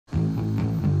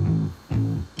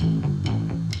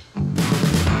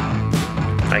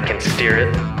can steer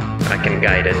it, I can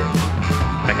guide it,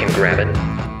 I can grab it,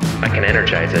 I can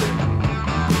energize it,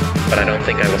 but I don't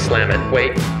think I will slam it.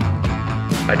 Wait,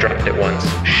 I dropped it once.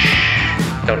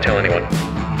 Shh, don't tell anyone.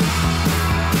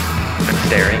 I'm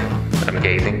staring, I'm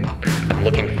gazing, I'm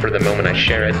looking for the moment I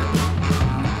share it.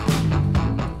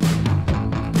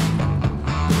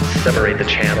 Separate the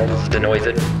channels, denoise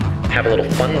it, have a little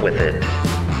fun with it,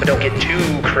 but don't get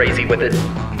too crazy with it.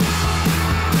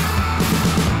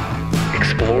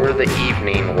 Explore the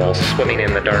evening while swimming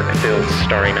in the dark-filled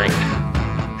starry night,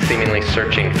 seemingly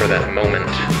searching for that moment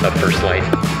of first light.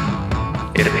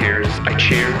 It appears I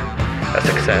cheer, a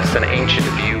success, an ancient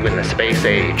view in the space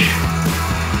age.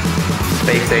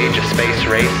 Space age, a space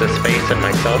race, a space and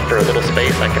myself for a little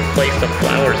space. I can place some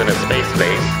flowers in a space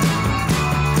vase.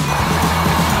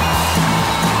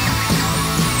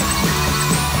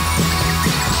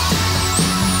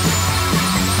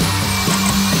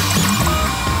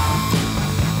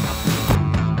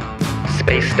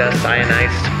 Space dust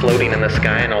ionized, floating in the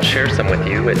sky, and I'll share some with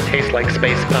you. It tastes like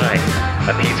space pie.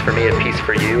 A piece for me, a piece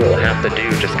for you. It'll have to do.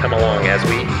 Just come along as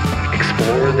we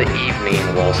explore the evening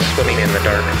while swimming in the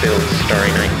dark-filled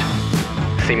starry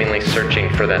night, seemingly searching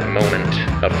for that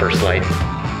moment of first light.